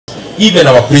even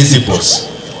our principals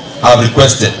have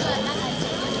requested.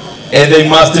 And they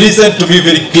must listen to me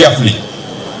very carefully.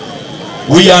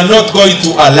 We are not going to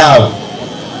allow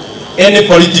any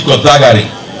political thuggery.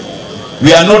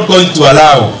 We are not going to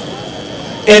allow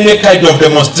any kind of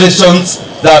demonstrations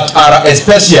that are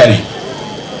especially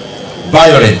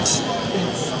violent.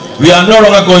 We are no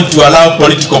longer going to allow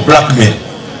political blackmail.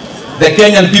 The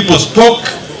Kenyan people spoke,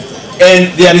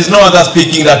 and there is no other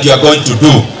speaking that you are going to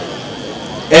do.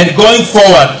 And going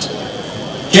forward,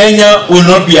 Kenya will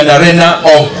not be an arena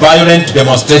of violent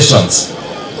demonstrations.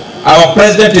 Our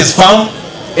president is firm,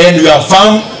 and we are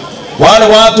firm. Wale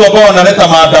watu ambao wanaleta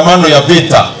maandamano ya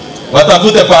vita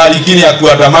watafute pahali kingine ya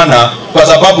kuandamana, kwa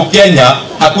sababu Kenya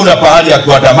hakuna pahali ya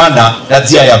kuandamana na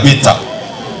njia ya vita.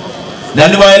 Na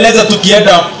niwaeleza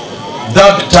tukienda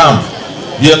that term,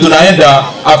 ndio tunaenda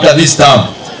after this term.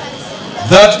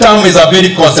 That term is a very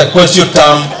consequential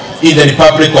term in the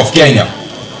Republic of Kenya,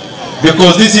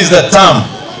 because this is the term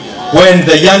when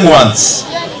the young ones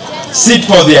sit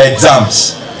for their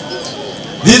exams.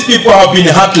 These people have been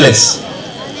heartless,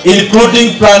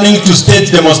 including planning to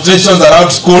stage demonstrations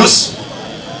around schools,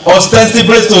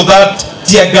 ostensibly so that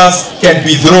tear gas can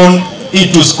be thrown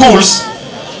into schools,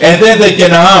 and then they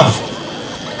can have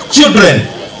children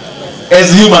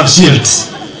as human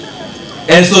shields.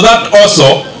 And so that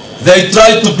also, they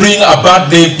try to bring a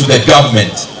bad name to the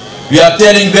government. We are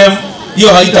telling them,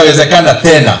 hiyo haitawezekana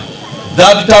tena.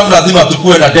 That time lazima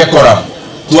tukue na decorum.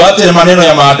 Tuache maneno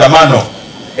ya maandamano,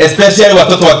 especially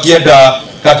watoto wakienda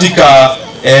katika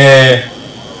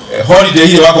holiday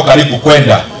ile wako karibu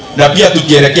kwenda. Na pia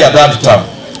tukielekea that time,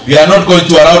 we are not going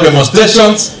to allow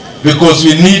demonstrations, because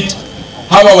we need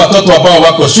hawa watoto ambao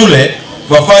wako shule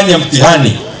wafanye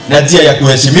mtihani na njia ya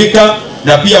kuheshimika,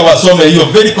 na pia wasome hiyo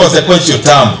very consequential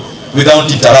term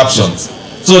without interruptions.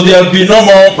 So there will be no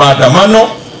more maandamano,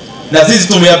 na sisi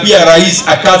tumeapia rais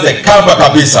akaze kamba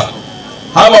kabisa.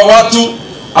 Hawa watu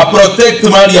protect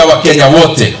mali ya Wakenya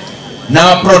wote,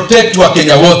 na protect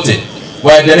Wakenya wote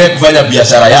waendelee kufanya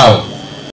biashara yao.